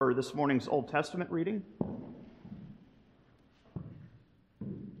for this morning's Old Testament reading.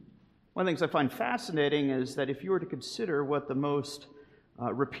 One of the things I find fascinating is that if you were to consider what one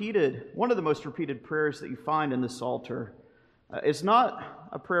of the most repeated prayers that you find in this Psalter is not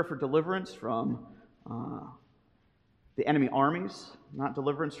a prayer for deliverance from the enemy armies, not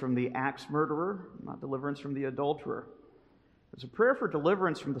deliverance from the axe murderer, not deliverance from the adulterer. It's a prayer for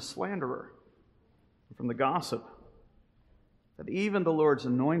deliverance from the slanderer, from the gossip, that even the Lord's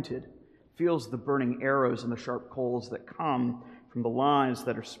anointed feels the burning arrows and the sharp coals that come from the lies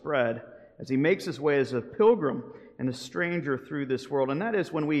that are spread as he makes his way as a pilgrim and a stranger through this world. And that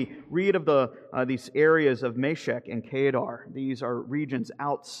is when we read of these areas of Meshech and Kedar. These are regions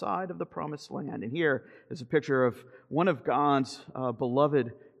outside of the Promised Land. And here is a picture of one of God's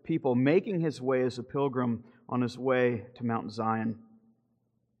beloved people making his way as a pilgrim on his way to Mount Zion.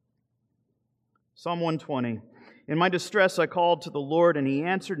 Psalm 120. In my distress I called to the Lord, and He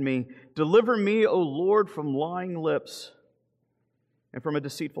answered me. Deliver me, O Lord, from lying lips and from a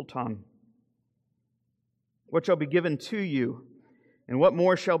deceitful tongue. What shall be given to you, and what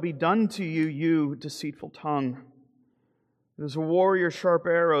more shall be done to you, you deceitful tongue? It is a warrior's sharp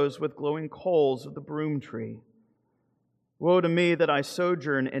arrows with glowing coals of the broom tree. Woe to me that I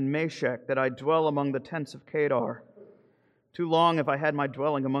sojourn in Meshech, that I dwell among the tents of Kedar. Too long have I had my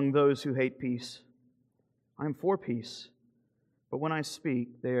dwelling among those who hate peace. I am for peace, but when I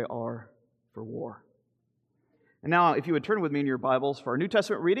speak, they are for war. And now, if you would turn with me in your Bibles for our New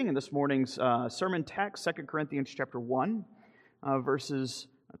Testament reading in this morning's sermon text, 2 Corinthians chapter 1, verses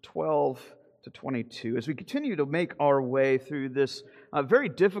 12 to 22. As we continue to make our way through this very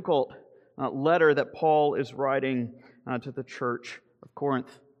difficult letter that Paul is writing to the church of Corinth.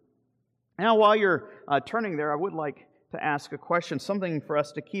 Now, while you're turning there, I would like to ask a question, something for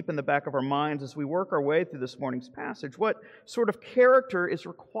us to keep in the back of our minds as we work our way through this morning's passage. What sort of character is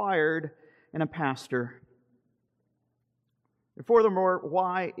required in a pastor? And furthermore,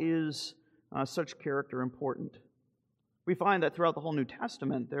 why is such character important? We find that throughout the whole New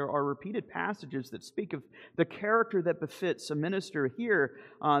Testament, there are repeated passages that speak of the character that befits a minister. Here,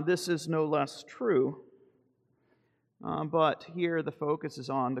 this is no less true. But here the focus is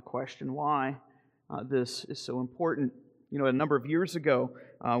on the question why this is so important. You know, a number of years ago,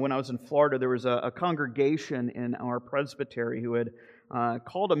 when I was in Florida, there was a congregation in our presbytery who had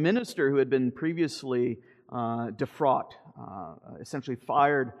called a minister who had been previously defrauded, essentially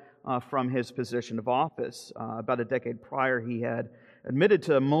fired from his position of office. About a decade prior, he had admitted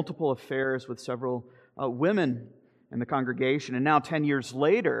to multiple affairs with several women in the congregation. And now, 10 years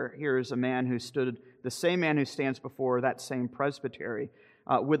later, here is the same man who stands before that same presbytery,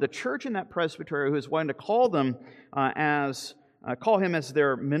 with a church in that presbytery who is wanting to call him as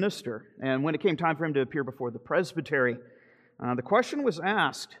their minister. And when it came time for him to appear before the presbytery, the question was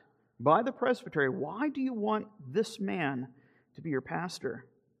asked by the presbytery, why do you want this man to be your pastor?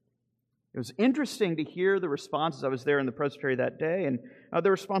 It was interesting to hear the responses. I was there in the presbytery that day, and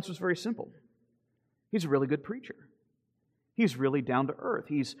the response was very simple. He's a really good preacher. He's really down to earth.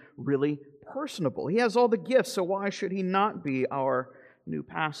 He's really personable. He has all the gifts, so why should he not be our new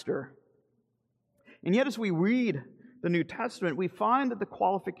pastor? And yet, as we read the New Testament, we find that the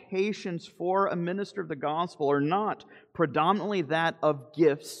qualifications for a minister of the gospel are not predominantly that of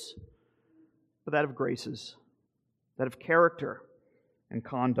gifts, but that of graces, that of character and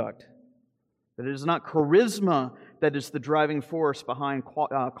conduct. That it is not charisma that is the driving force behind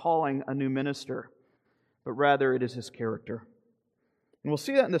calling a new minister, but rather it is his character. And we'll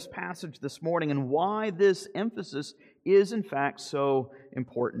see that in this passage this morning and why this emphasis is in fact so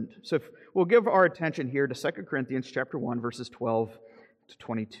important. So if we'll give our attention here to 2 Corinthians chapter 1, verses 12 to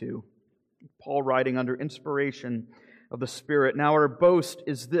 22. Paul writing under inspiration of the Spirit, "Now our boast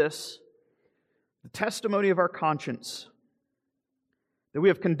is this, the testimony of our conscience, that we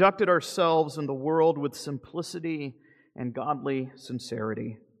have conducted ourselves in the world with simplicity and godly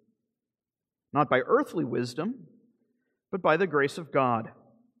sincerity, not by earthly wisdom, but by the grace of God,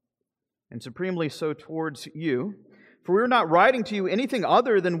 and supremely so towards you. For we are not writing to you anything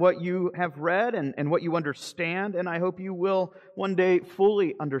other than what you have read and what you understand, and I hope you will one day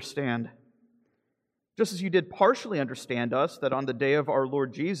fully understand. Just as you did partially understand us, that on the day of our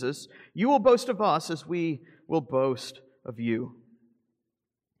Lord Jesus, you will boast of us as we will boast of you.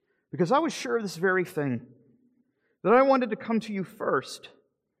 Because I was sure of this very thing, that I wanted to come to you first,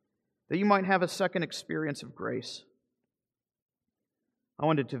 that you might have a second experience of grace. I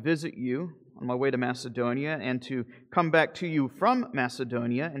wanted to visit you on my way to Macedonia and to come back to you from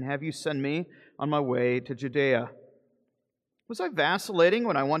Macedonia and have you send me on my way to Judea. Was I vacillating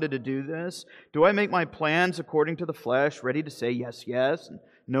when I wanted to do this? Do I make my plans according to the flesh, ready to say yes, yes, and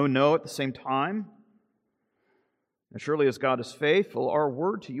no, no at the same time? And surely as God is faithful, our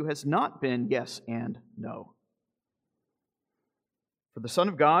word to you has not been yes and no. For the Son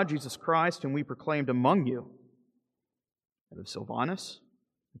of God, Jesus Christ, whom we proclaimed among you, and of Silvanus,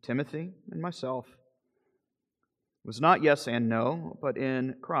 and Timothy, and myself, was not yes and no, but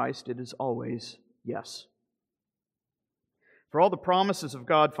in Christ it is always yes. For all the promises of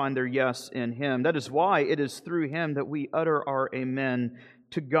God find their yes in Him. That is why it is through Him that we utter our amen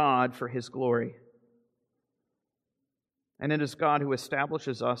to God for His glory. And it is God who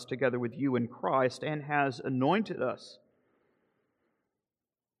establishes us together with you in Christ and has anointed us,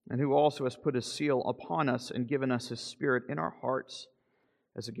 and who also has put His seal upon us and given us His Spirit in our hearts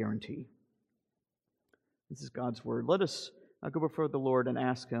as a guarantee. This is God's Word. Let us go before the Lord and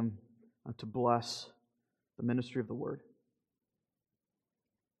ask Him to bless the ministry of the Word.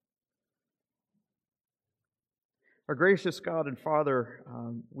 Our gracious God and Father,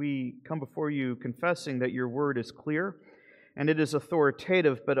 we come before you confessing that your Word is clear and it is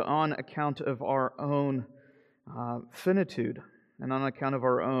authoritative, but on account of our own finitude and on account of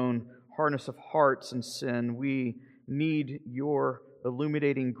our own hardness of hearts and sin, we need your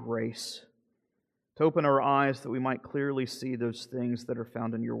illuminating grace to open our eyes that we might clearly see those things that are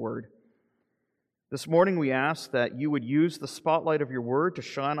found in your Word. This morning we ask that you would use the spotlight of your Word to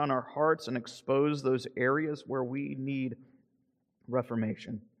shine on our hearts and expose those areas where we need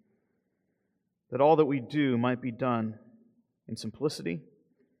reformation. That all that we do might be done in simplicity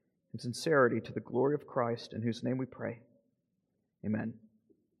and sincerity to the glory of Christ, in whose name we pray. Amen.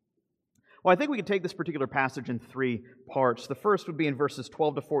 Well, I think we could take this particular passage in three parts. The first would be in verses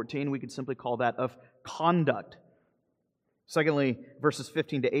 12 to 14. We could simply call that of conduct. Secondly, verses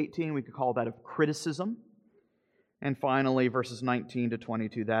 15 to 18, we could call that of criticism. And finally, verses 19 to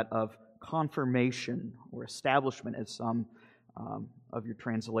 22, that of confirmation or establishment, as some of your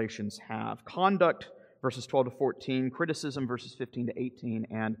translations have. Conduct, verses 12 to 14, criticism, verses 15 to 18,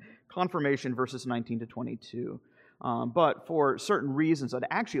 and confirmation, verses 19 to 22. But for certain reasons, I'd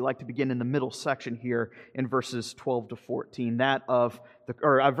actually like to begin in the middle section here in verses 12 to 14,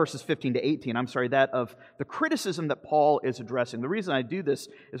 verses 15 to 18, that of the criticism that Paul is addressing. The reason I do this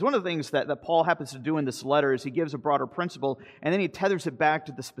is one of the things that Paul happens to do in this letter is he gives a broader principle, and then he tethers it back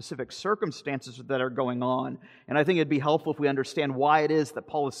to the specific circumstances that are going on. And I think it'd be helpful if we understand why it is that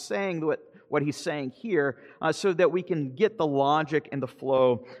Paul is saying what he's saying here, so that we can get the logic and the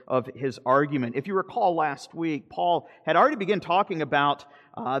flow of his argument. If you recall last week, Paul had already begun talking about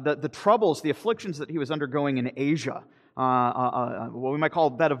the troubles, the afflictions that he was undergoing in Asia, what we might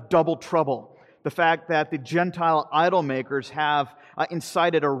call that of double trouble. The fact that the Gentile idol makers have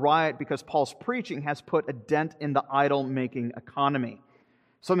incited a riot because Paul's preaching has put a dent in the idol-making economy,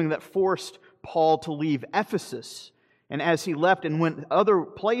 something that forced Paul to leave Ephesus. And as he left and went other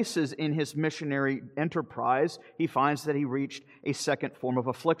places in his missionary enterprise, he finds that he reached a second form of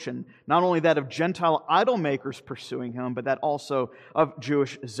affliction. Not only that of Gentile idol makers pursuing him, but that also of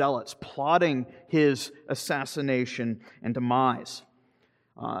Jewish zealots plotting his assassination and demise.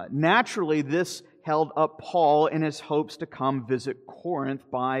 Naturally, this held up Paul in his hopes to come visit Corinth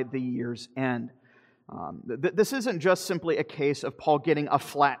by the year's end. This isn't just simply a case of Paul getting a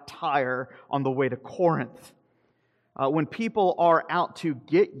flat tire on the way to Corinth. When people are out to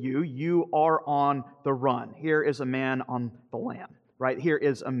get you, you are on the run. Here is a man on the lam, right? Here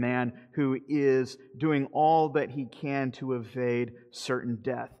is a man who is doing all that he can to evade certain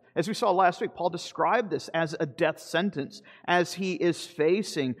death. As we saw last week, Paul described this as a death sentence, as he is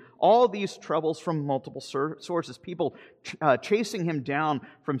facing all these troubles from multiple sources, people chasing him down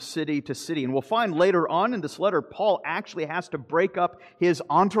from city to city. And we'll find later on in this letter, Paul actually has to break up his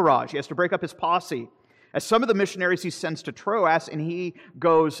entourage. He has to break up his posse. As some of the missionaries he sends to Troas, and he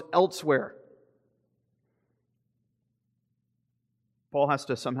goes elsewhere. Paul has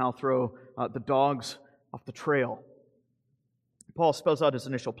to somehow throw the dogs off the trail. Paul spells out his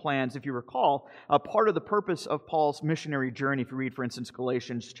initial plans. If you recall, part of the purpose of Paul's missionary journey, if you read, for instance,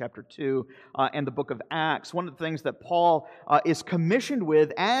 Galatians chapter 2 and the book of Acts, one of the things that Paul is commissioned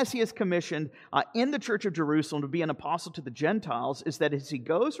with, as he is commissioned in the church of Jerusalem to be an apostle to the Gentiles, is that as he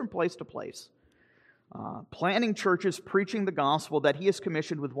goes from place to place, planting churches, preaching the gospel, that he is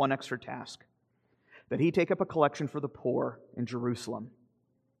commissioned with one extra task, that he take up a collection for the poor in Jerusalem.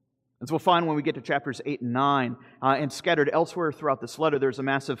 As we'll find when we get to chapters 8 and 9, and scattered elsewhere throughout this letter, there's a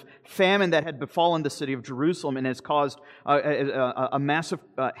massive famine that had befallen the city of Jerusalem and has caused a massive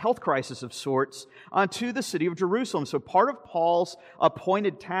health crisis of sorts to the city of Jerusalem. So part of Paul's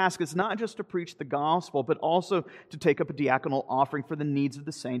appointed task is not just to preach the gospel, but also to take up a diaconal offering for the needs of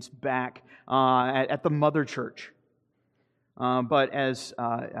the saints back at the mother church. But as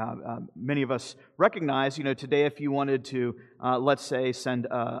many of us recognize, today if you wanted to, let's say, send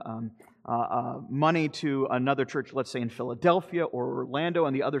money to another church, let's say in Philadelphia or Orlando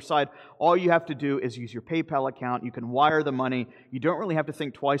on the other side, all you have to do is use your PayPal account. You can wire the money. You don't really have to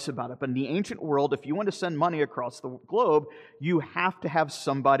think twice about it. But in the ancient world, if you want to send money across the globe, you have to have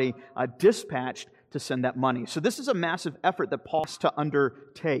somebody dispatched to send that money. So this is a massive effort that Paul has to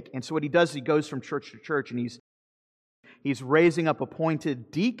undertake. And so what he does, he goes from church to church, and He's raising up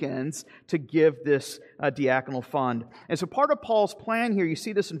appointed deacons to give this diaconal fund. And so part of Paul's plan here, you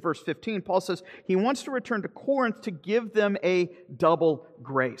see this in verse 15, Paul says he wants to return to Corinth to give them a double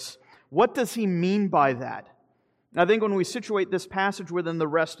grace. What does he mean by that? I think when we situate this passage within the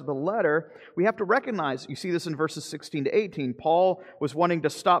rest of the letter, we have to recognize, you see this in verses 16 to 18, Paul was wanting to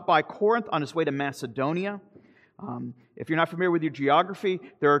stop by Corinth on his way to Macedonia. If you're not familiar with your geography,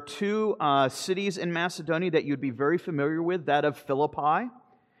 there are two cities in Macedonia that you'd be very familiar with, that of Philippi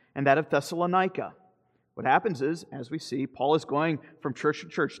and that of Thessalonica. What happens is, as we see, Paul is going from church to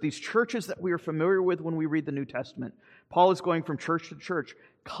church. These churches that we are familiar with when we read the New Testament. Paul is going from church to church,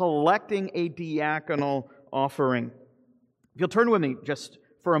 collecting a diaconal offering. If you'll turn with me just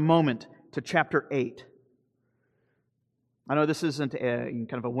for a moment to chapter 8. I know this isn't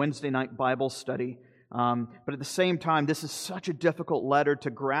kind of a Wednesday night Bible study, but at the same time, this is such a difficult letter to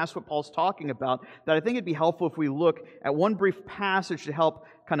grasp what Paul's talking about that I think it'd be helpful if we look at one brief passage to help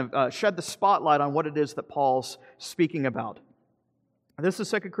kind of shed the spotlight on what it is that Paul's speaking about. This is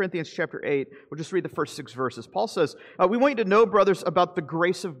 2 Corinthians chapter 8. We'll just read the first 6 verses. Paul says, "We want you to know, brothers, about the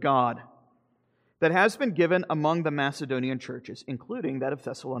grace of God that has been given among the Macedonian churches, including that of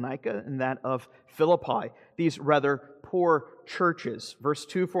Thessalonica and that of Philippi, these rather poor churches." Verse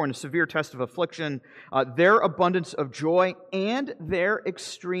 2, "For in a severe test of affliction, their abundance of joy and their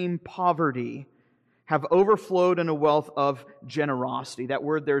extreme poverty have overflowed in a wealth of generosity." That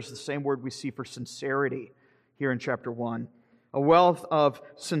word there's the same word we see for sincerity here in chapter 1. A wealth of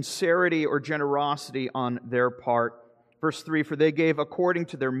sincerity or generosity on their part. Verse 3, "For they gave according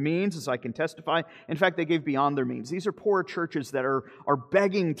to their means, as I can testify." In fact, they gave beyond their means. These are poor churches that are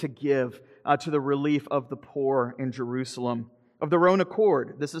begging to give to the relief of the poor in Jerusalem. Of their own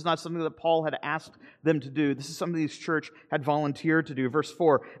accord. This is not something that Paul had asked them to do. This is something these church had volunteered to do. Verse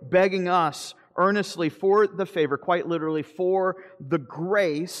 4, "Begging us earnestly for the favor," quite literally, for the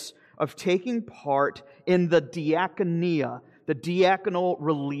grace of taking part in the diaconia, the diaconal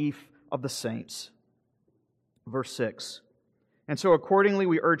relief of the saints. Verse 6, "And so accordingly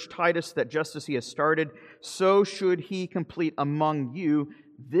we urge Titus that just as he has started, so should he complete among you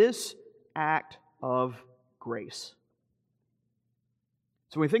this act of grace."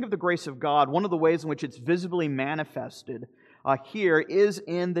 So when we think of the grace of God, one of the ways in which it's visibly manifested here is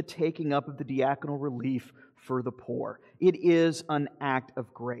in the taking up of the diaconal relief for the poor. It is an act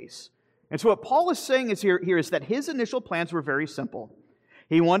of grace. And so what Paul is saying here is that his initial plans were very simple.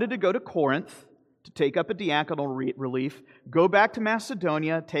 He wanted to go to Corinth to take up a diaconal relief, go back to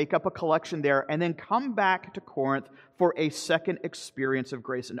Macedonia, take up a collection there, and then come back to Corinth for a second experience of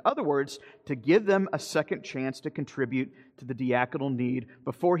grace. In other words, to give them a second chance to contribute to the diaconal need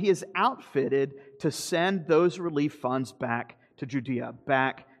before he is outfitted to send those relief funds back to Judea,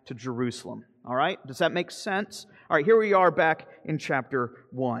 back to Jerusalem. All right? Does that make sense? All right, here we are back in chapter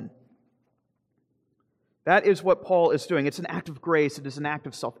 1. That is what Paul is doing. It's an act of grace. It is an act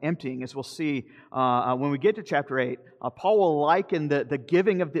of self-emptying, as we'll see when we get to chapter 8. Paul will liken the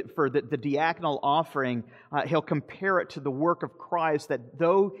giving of for the diaconal offering. He'll compare it to the work of Christ, that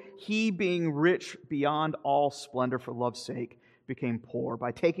though he, being rich beyond all splendor for love's sake, became poor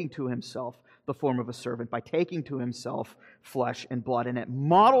by taking to himself the form of a servant, by taking to himself flesh and blood. And it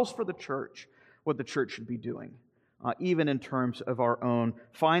models for the church what the church should be doing. Even in terms of our own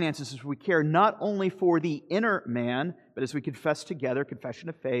finances, as we care not only for the inner man, but as we confess together, confession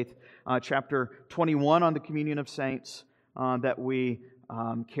of faith, chapter 21 on the communion of saints, that we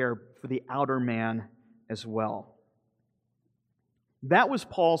care for the outer man as well. That was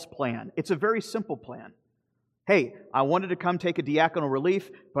Paul's plan. It's a very simple plan. Hey, I wanted to come take a diaconal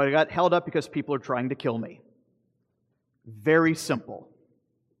relief, but I got held up because people are trying to kill me. Very simple.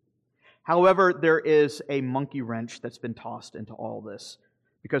 However, there is a monkey wrench that's been tossed into all this,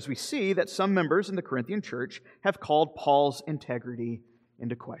 because we see that some members in the Corinthian church have called Paul's integrity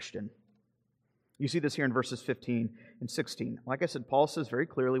into question. You see this here in verses 15 and 16. Like I said, Paul says very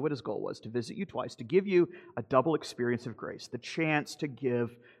clearly what his goal was: to visit you twice, to give you a double experience of grace, the chance to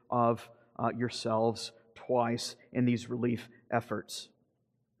give of yourselves twice in these relief efforts.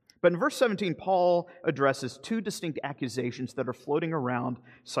 But in verse 17, Paul addresses two distinct accusations that are floating around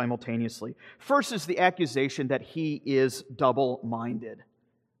simultaneously. First is the accusation that he is double-minded.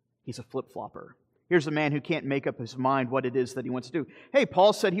 He's a flip-flopper. Here's a man who can't make up his mind what it is that he wants to do. Hey,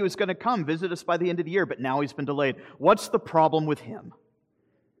 Paul said he was going to come visit us by the end of the year, but now he's been delayed. What's the problem with him?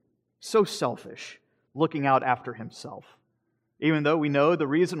 So selfish, looking out after himself. Even though we know the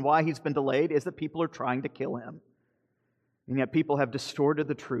reason why he's been delayed is that people are trying to kill him. And yet people have distorted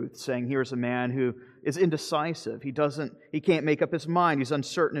the truth, saying here's a man who is indecisive. He can't make up his mind. He's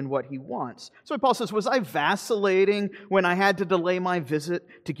uncertain in what he wants. So Paul says, was I vacillating when I had to delay my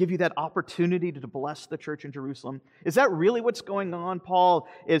visit to give you that opportunity to bless the church in Jerusalem? Is that really what's going on? Paul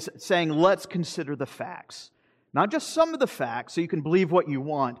is saying, let's consider the facts. Not just some of the facts so you can believe what you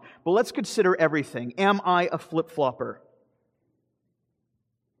want, but let's consider everything. Am I a flip-flopper?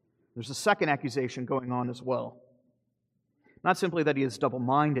 There's a second accusation going on as well. Not simply that he is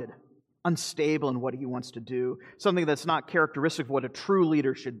double-minded, unstable in what he wants to do, something that's not characteristic of what a true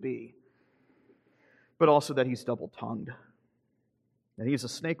leader should be, but also that he's double-tongued, that he's a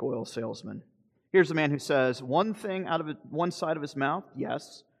snake oil salesman. Here's a man who says one thing out of one side of his mouth,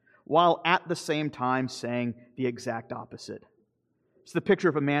 yes, while at the same time saying the exact opposite. It's the picture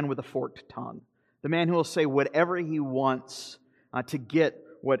of a man with a forked tongue, the man who will say whatever he wants to get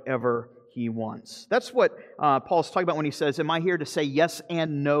whatever he wants. That's what Paul's talking about when he says, am I here to say yes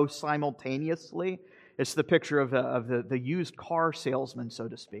and no simultaneously? It's the picture of the used car salesman, so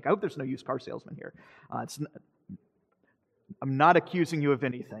to speak. I hope there's no used car salesman here. I'm not accusing you of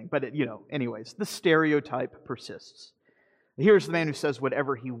anything, but anyways, the stereotype persists. Here's the man who says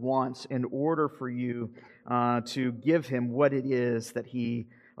whatever he wants in order for you to give him what it is that he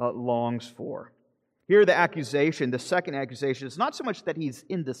longs for. Here the second accusation, is not so much that he's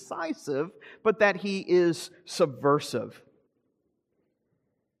indecisive, but that he is subversive.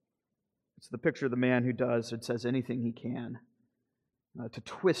 It's the picture of the man who does and says anything he can to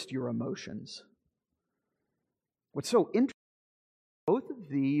twist your emotions. What's so interesting, both of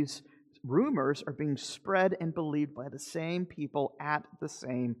these rumors are being spread and believed by the same people at the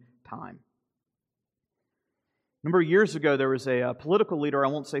same time. A number of years ago, there was a political leader. I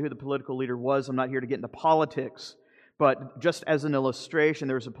won't say who the political leader was. I'm not here to get into politics. But just as an illustration,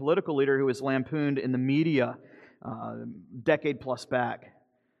 there was a political leader who was lampooned in the media decade plus back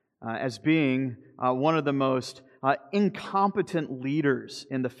as being one of the most incompetent leaders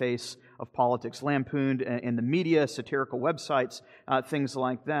in the face of politics, lampooned in the media, satirical websites, things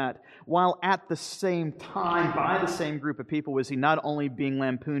like that. While at the same time, by the same group of people, was he not only being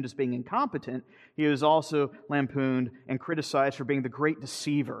lampooned as being incompetent, he was also lampooned and criticized for being the great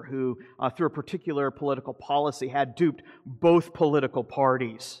deceiver who, through a particular political policy, had duped both political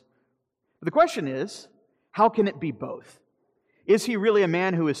parties. But the question is, how can it be both? Is he really a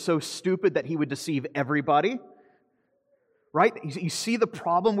man who is so stupid that he would deceive everybody? Right? You see the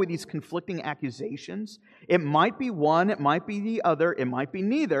problem with these conflicting accusations? It might be one, it might be the other, it might be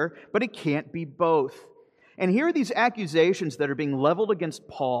neither, but it can't be both. And here are these accusations that are being leveled against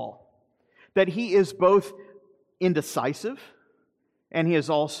Paul, that he is both indecisive and he is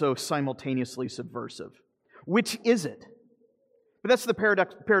also simultaneously subversive. Which is it? But that's the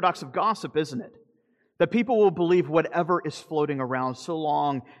paradox of gossip, isn't it? That people will believe whatever is floating around so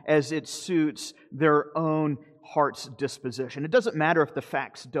long as it suits their own heart's disposition. It doesn't matter if the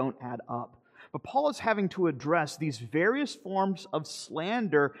facts don't add up. But Paul is having to address these various forms of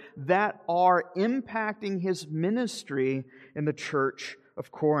slander that are impacting his ministry in the church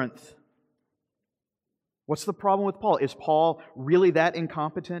of Corinth. What's the problem with Paul? Is Paul really that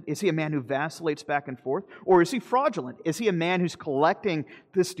incompetent? Is he a man who vacillates back and forth? Or is he fraudulent? Is he a man who's collecting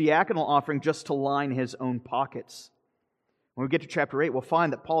this diaconal offering just to line his own pockets? When we get to chapter 8, we'll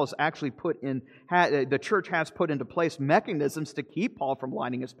find that Paul has actually the church has put into place mechanisms to keep Paul from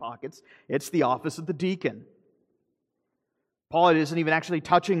lining his pockets. It's the office of the deacon. Paul isn't even actually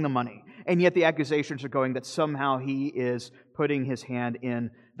touching the money. And yet the accusations are going that somehow he is putting his hand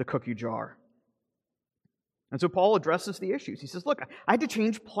in the cookie jar. And so Paul addresses the issues. He says, look, I had to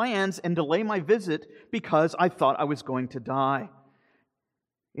change plans and delay my visit because I thought I was going to die.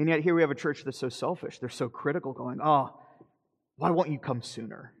 And yet here we have a church that's so selfish. They're so critical, going, why won't you come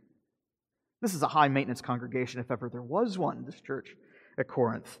sooner? This is a high-maintenance congregation, if ever there was one, this church at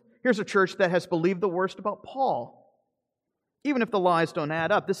Corinth. Here's a church that has believed the worst about Paul. Even if the lies don't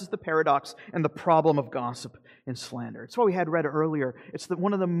add up, this is the paradox and the problem of gossip and slander. It's what we had read earlier. It's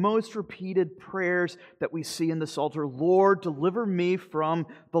one of the most repeated prayers that we see in the Psalter. Lord, deliver me from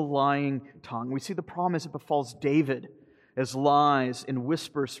the lying tongue. We see the promise that befalls David as lies and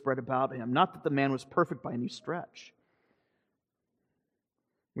whispers spread about him. Not that the man was perfect by any stretch.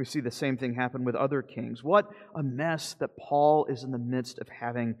 We see the same thing happen with other kings. What a mess that Paul is in the midst of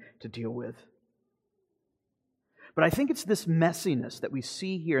having to deal with. But I think it's this messiness that we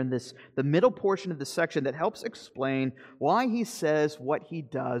see here in the middle portion of the section that helps explain why he says what he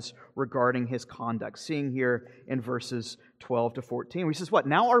does regarding his conduct. Seeing here in verses 12 to 14, he says, "What?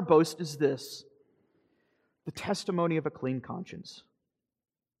 Now our boast is this, the testimony of a clean conscience."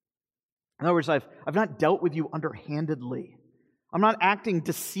 In other words, I've not dealt with you underhandedly. I'm not acting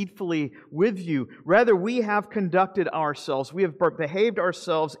deceitfully with you. Rather, we have conducted ourselves, we have behaved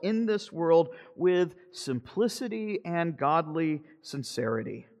ourselves in this world with simplicity and godly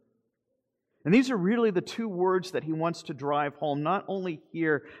sincerity. And these are really the two words that he wants to drive home, not only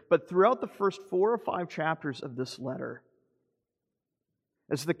here, but throughout the first 4 or 5 chapters of this letter,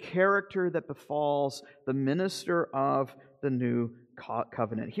 as the character that befalls the minister of the new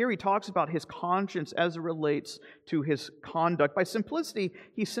covenant. Here he talks about his conscience as it relates to his conduct. By simplicity,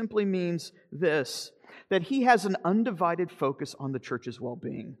 he simply means this, that he has an undivided focus on the church's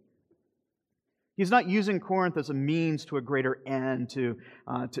well-being. He's not using Corinth as a means to a greater end, to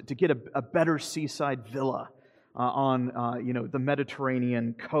get a better seaside villa on the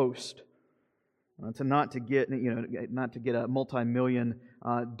Mediterranean coast, not to get a multi-million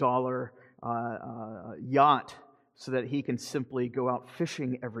dollar yacht, so that he can simply go out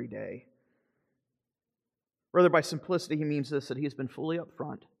fishing every day. Rather, by simplicity, he means this, that he has been fully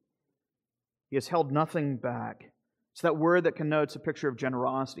upfront. He has held nothing back. It's that word that connotes a picture of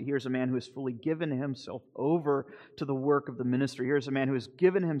generosity. Here's a man who has fully given himself over to the work of the ministry. Here's a man who has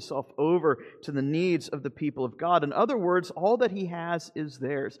given himself over to the needs of the people of God. In other words, all that he has is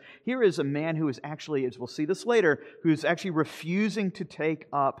theirs. Here is a man who is actually, as we'll see this later, who is actually refusing to take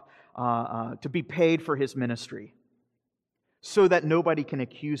up, to be paid for his ministry, so that nobody can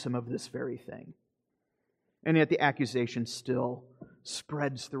accuse him of this very thing. And yet the accusation still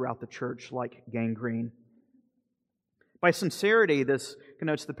spreads throughout the church like gangrene. By sincerity, this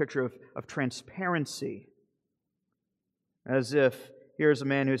connotes the picture of transparency, as if here's a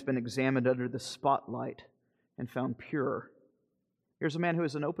man who has been examined under the spotlight and found pure. Here's a man who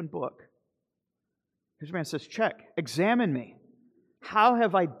is an open book. Here's a man who says, check, examine me. How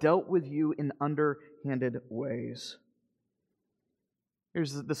have I dealt with you in underhanded ways?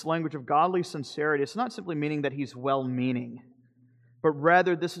 Here's this language of godly sincerity. It's not simply meaning that he's well-meaning, but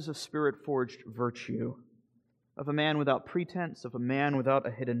rather this is a Spirit-forged virtue of a man without pretense, of a man without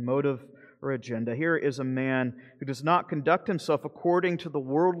a hidden motive or agenda. Here is a man who does not conduct himself according to the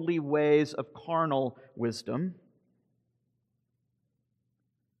worldly ways of carnal wisdom.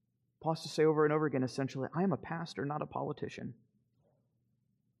 Paul has to say over and over again, essentially, I am a pastor, not a politician.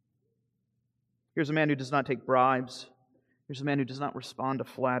 Here's a man who does not take bribes. Here's a man who does not respond to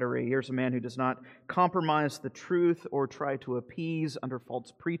flattery. Here's a man who does not compromise the truth or try to appease under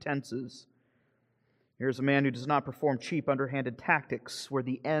false pretenses. Here's a man who does not perform cheap, underhanded tactics where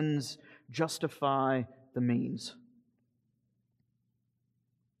the ends justify the means.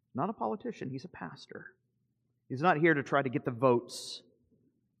 Not a politician, he's a pastor. He's not here to try to get the votes.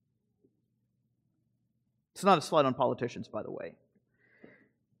 It's not a slight on politicians, by the way.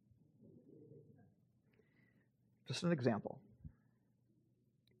 Just an example.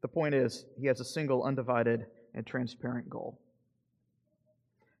 The point is, he has a single, undivided, and transparent goal: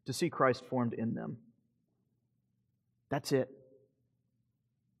 to see Christ formed in them. That's it.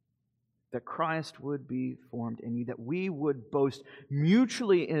 That Christ would be formed in you, that we would boast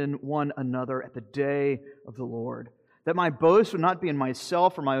mutually in one another at the day of the Lord. That my boast would not be in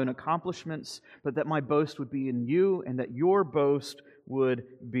myself or my own accomplishments, but that my boast would be in you, and that your boast would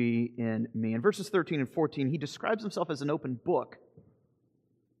be in me. In verses 13 and 14, he describes himself as an open book.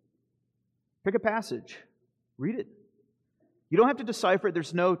 Pick a passage. Read it. You don't have to decipher it.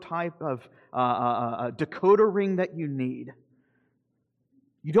 There's no type of decoder ring that you need.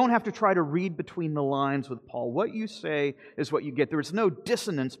 You don't have to try to read between the lines with Paul. What you say is what you get. There is no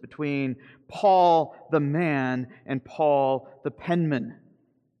dissonance between Paul the man and Paul the penman.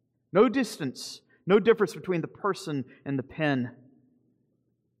 No distance, no difference between the person and the pen.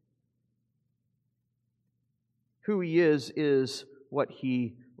 Who he is what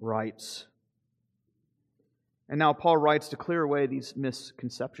he writes. And now Paul writes to clear away these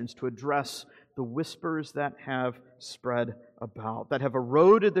misconceptions, to address the whispers that have spread about, that have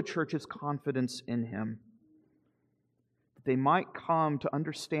eroded the church's confidence in him. That they might come to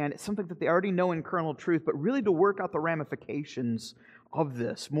understand it's something that they already know in kernel truth, but really to work out the ramifications of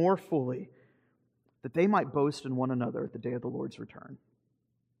this more fully, that they might boast in one another at the day of the Lord's return.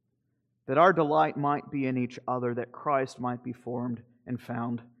 That our delight might be in each other, that Christ might be formed and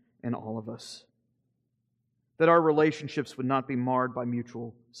found in all of us. that our relationships would not be marred by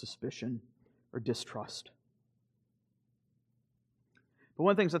mutual suspicion or distrust. But one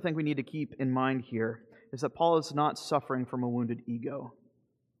of the things I think we need to keep in mind here is that Paul is not suffering from a wounded ego.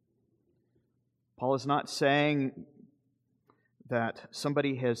 Paul is not saying that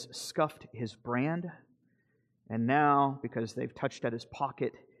somebody has scuffed his brand, and now, because they've touched at his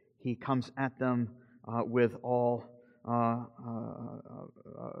pocket, he comes at them with all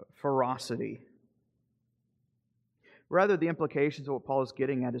ferocity. Rather, the implications of what Paul is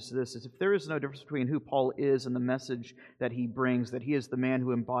getting at is this, is if there is no difference between who Paul is and the message that he brings, that he is the man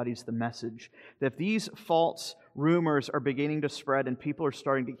who embodies the message, that if these false rumors are beginning to spread and people are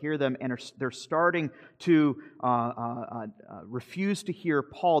starting to hear them and they're starting to refuse to hear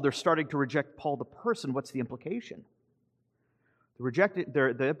Paul, they're starting to reject Paul the person, what's the implication?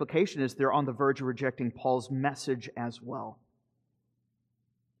 The implication is they're on the verge of rejecting Paul's message as well.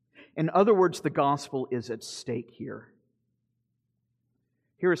 In other words, the gospel is at stake here.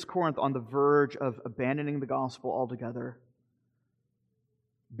 Here is Corinth on the verge of abandoning the gospel altogether,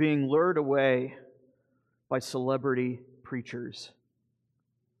 being lured away by celebrity preachers.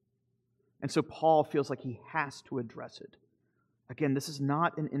 And so Paul feels like he has to address it. Again, this is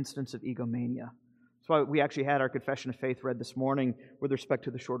not an instance of egomania. That's why we actually had our confession of faith read this morning with respect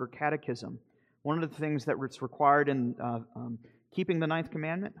to the shorter catechism. One of the things that's required in keeping the ninth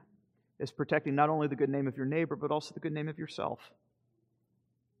commandment is protecting not only the good name of your neighbor, but also the good name of yourself.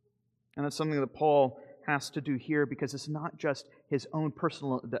 And that's something that Paul has to do here, because it's not just his own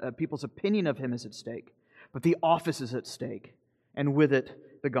personal, people's opinion of him is at stake, but the office is at stake, and with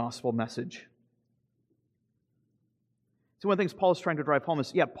it, the gospel message. So one of the things Paul is trying to drive home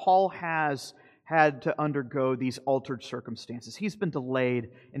is, Paul has had to undergo these altered circumstances. He's been delayed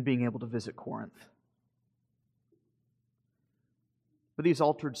in being able to visit Corinth. But these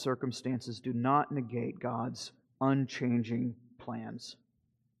altered circumstances do not negate God's unchanging plans.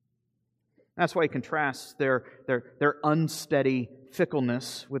 That's why he contrasts their unsteady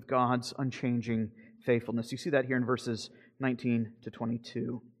fickleness with God's unchanging faithfulness. You see that here in verses 19 to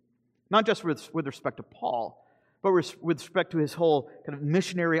 22. Not just with respect to Paul, but with respect to his whole kind of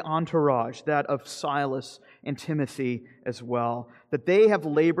missionary entourage, that of Silas and Timothy as well. That they have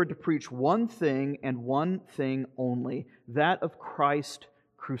labored to preach one thing and one thing only, that of Christ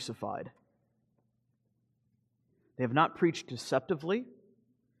crucified. They have not preached deceptively.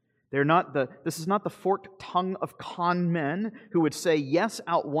 This is not the forked tongue of con men who would say yes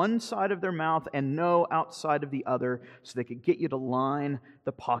out one side of their mouth and no outside of the other, so they could get you to line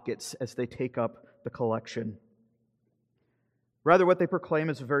the pockets as they take up the collection. Rather, what they proclaim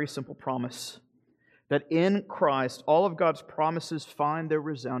is a very simple promise, that in Christ all of God's promises find their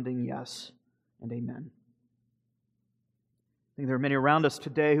resounding yes and amen. I think there are many around us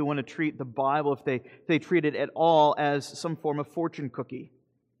today who want to treat the Bible, if they treat it at all, as some form of fortune cookie.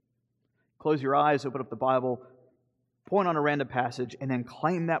 Close your eyes, open up the Bible, point on a random passage, and then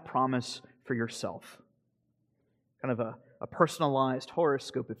claim that promise for yourself. Kind of a personalized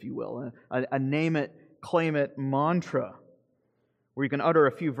horoscope, if you will, a name it, claim it mantra, where you can utter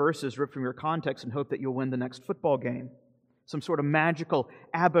a few verses ripped from your context and hope that you'll win the next football game. Some sort of magical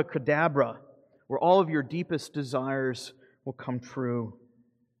abracadabra, where all of your deepest desires will come true.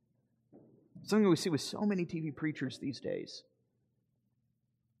 Something we see with so many TV preachers these days.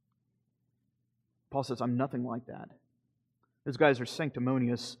 Paul says, I'm nothing like that. Those guys are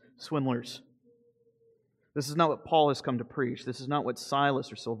sanctimonious swindlers. This is not what Paul has come to preach. This is not what Silas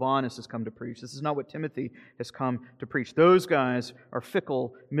or Silvanus has come to preach. This is not what Timothy has come to preach. Those guys are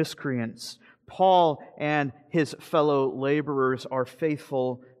fickle miscreants. Paul and his fellow laborers are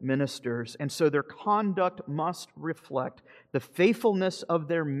faithful ministers, and so their conduct must reflect the faithfulness of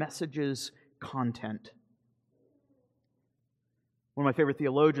their message's content. One of my favorite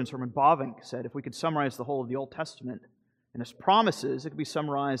theologians, Herman Bavinck, said if we could summarize the whole of the Old Testament and its promises, it could be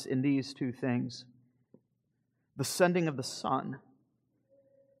summarized in these two things: the sending of the Son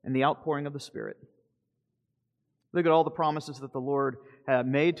and the outpouring of the Spirit. Look at all the promises that the Lord had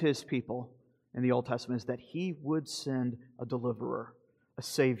made to His people in the Old Testament, is that He would send a deliverer, a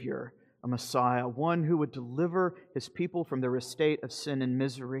Savior, a Messiah, one who would deliver His people from their estate of sin and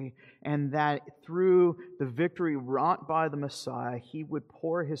misery, and that through the victory wrought by the Messiah, He would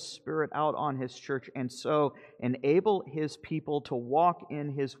pour His Spirit out on His church and so enable His people to walk in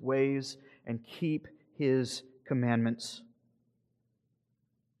His ways and keep His commandments.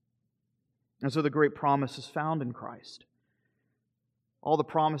 And so the great promise is found in Christ. All the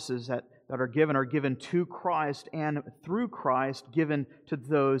promises that are given to Christ, and through Christ given to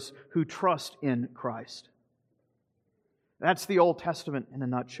those who trust in Christ. That's the Old Testament in a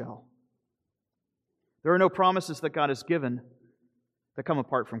nutshell. There are no promises that God has given that come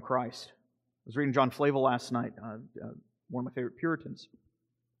apart from Christ. I was reading John Flavel last night, one of my favorite Puritans.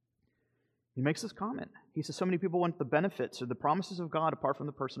 He makes this comment. He says, so many people want the benefits or the promises of God apart from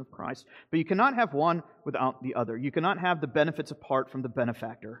the person of Christ. But you cannot have one without the other. You cannot have the benefits apart from the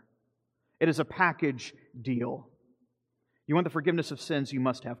benefactor. It is a package deal. You want the forgiveness of sins, you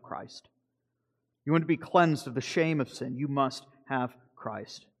must have Christ. You want to be cleansed of the shame of sin, you must have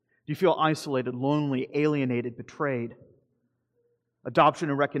Christ. Do you feel isolated, lonely, alienated, betrayed? Adoption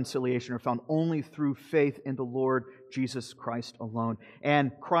and reconciliation are found only through faith in the Lord Jesus Christ alone.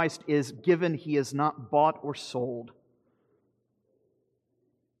 And Christ is given, He is not bought or sold.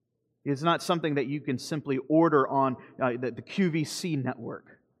 He is not something that you can simply order on the QVC network.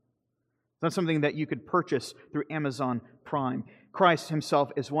 It's not something that you could purchase through Amazon Prime. Christ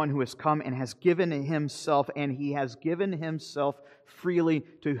Himself is one who has come and has given Himself, and He has given Himself freely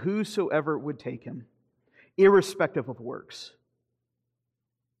to whosoever would take Him, irrespective of works,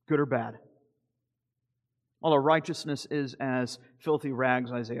 good or bad. All our righteousness is as filthy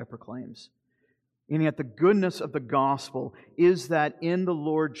rags, Isaiah proclaims. And yet the goodness of the gospel is that in the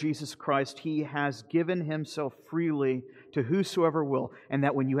Lord Jesus Christ, He has given Himself freely to whosoever will, and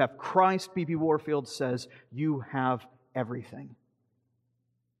that when you have Christ, B.B. Warfield says, you have everything.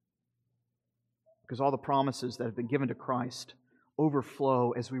 Because all the promises that have been given to Christ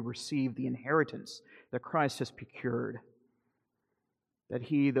overflow as we receive the inheritance that Christ has procured. That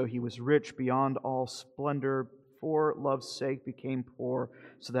He, though He was rich beyond all splendor, for love's sake became poor,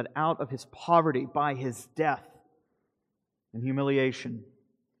 so that out of His poverty, by His death and humiliation,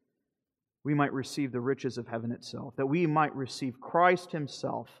 we might receive the riches of heaven itself, that we might receive Christ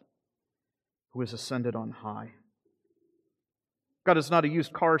Himself, who is ascended on high. God is not a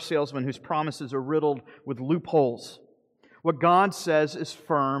used car salesman whose promises are riddled with loopholes. What God says is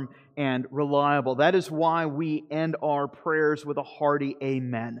firm and reliable. That is why we end our prayers with a hearty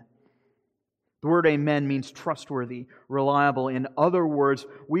amen. The word amen means trustworthy, reliable. In other words,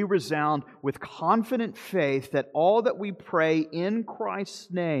 we resound with confident faith that all that we pray in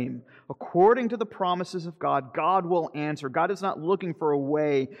Christ's name, according to the promises of God, God will answer. God is not looking for a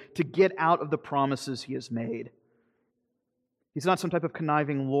way to get out of the promises He has made. He's not some type of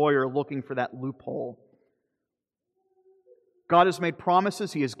conniving lawyer looking for that loophole. God has made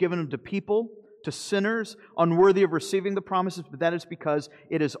promises. He has given them to people, to sinners, unworthy of receiving the promises, but that is because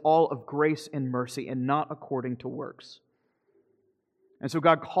it is all of grace and mercy and not according to works. And so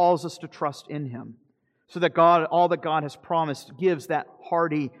God calls us to trust in Him, so that God, all that God has promised, gives that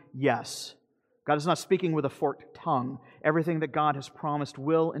hearty yes. God is not speaking with a forked tongue. Everything that God has promised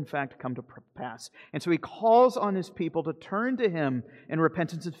will, in fact, come to pass. And so He calls on His people to turn to Him in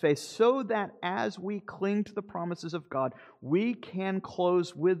repentance and faith so that as we cling to the promises of God, we can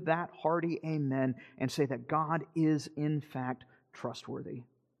close with that hearty amen and say that God is, in fact, trustworthy.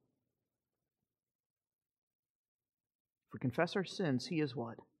 If we confess our sins, He is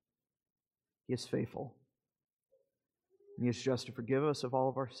what? He is faithful. And He is just to forgive us of all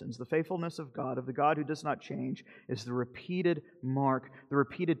of our sins. The faithfulness of the God who does not change, is the repeated mark, the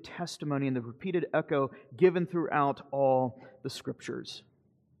repeated testimony, and the repeated echo given throughout all the Scriptures.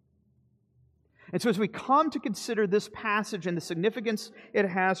 And so as we come to consider this passage and the significance it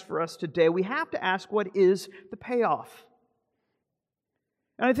has for us today, we have to ask, what is the payoff?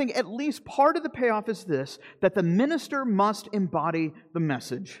 And I think at least part of the payoff is this, that the minister must embody the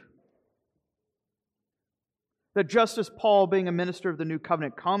message. That just as Paul, being a minister of the new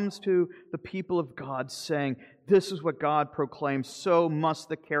covenant, comes to the people of God saying, this is what God proclaims, so must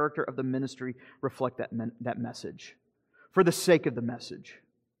the character of the ministry reflect that message, for the sake of the message.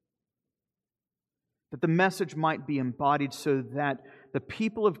 That the message might be embodied so that the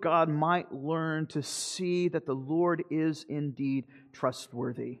people of God might learn to see that the Lord is indeed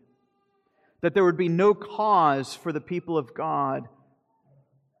trustworthy. That there would be no cause for the people of God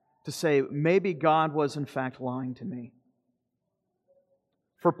to say, maybe God was in fact lying to me.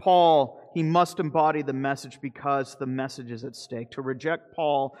 For Paul, he must embody the message because the message is at stake. To reject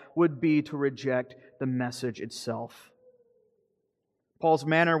Paul would be to reject the message itself. Paul's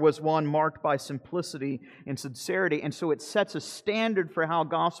manner was one marked by simplicity and sincerity, and so it sets a standard for how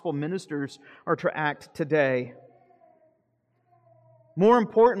gospel ministers are to act today. More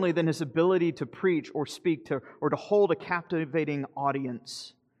importantly than his ability to preach or speak to or to hold a captivating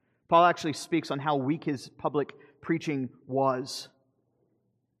audience, Paul actually speaks on how weak his public preaching was.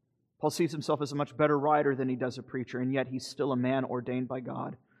 Paul sees himself as a much better writer than he does a preacher, and yet he's still a man ordained by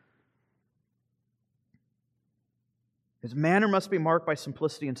God. His manner must be marked by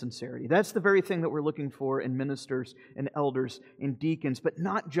simplicity and sincerity. That's the very thing that we're looking for in ministers and elders and deacons, but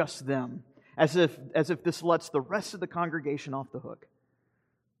not just them. as if this lets the rest of the congregation off the hook.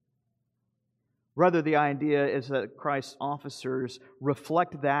 Rather, the idea is that Christ's officers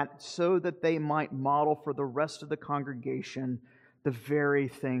reflect that so that they might model for the rest of the congregation the very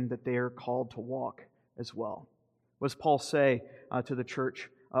thing that they are called to walk as well. What does Paul say to the church?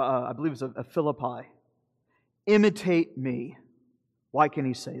 I believe it was of Philippi. Imitate me. Why can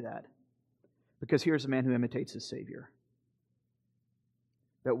he say that? Because here's a man who imitates his Savior.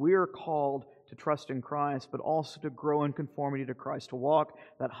 That we are called to trust in Christ, but also to grow in conformity to Christ, to walk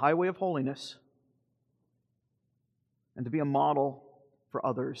that highway of holiness, and to be a model for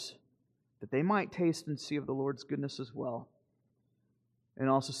others, that they might taste and see of the Lord's goodness as well, and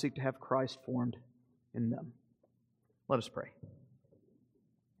also seek to have Christ formed in them. Let us pray.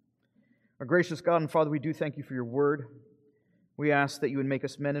 Our gracious God and Father, we do thank you for your word. We ask that you would make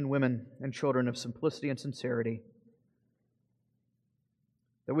us men and women and children of simplicity and sincerity,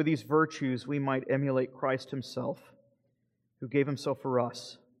 that with these virtues we might emulate Christ himself, who gave himself for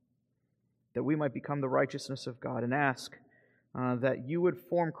us, that we might become the righteousness of God, and ask that you would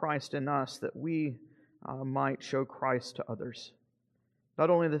form Christ in us, that we might show Christ to others. Not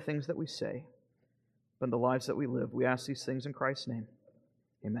only the things that we say, but the lives that we live. We ask these things in Christ's name.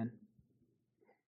 Amen.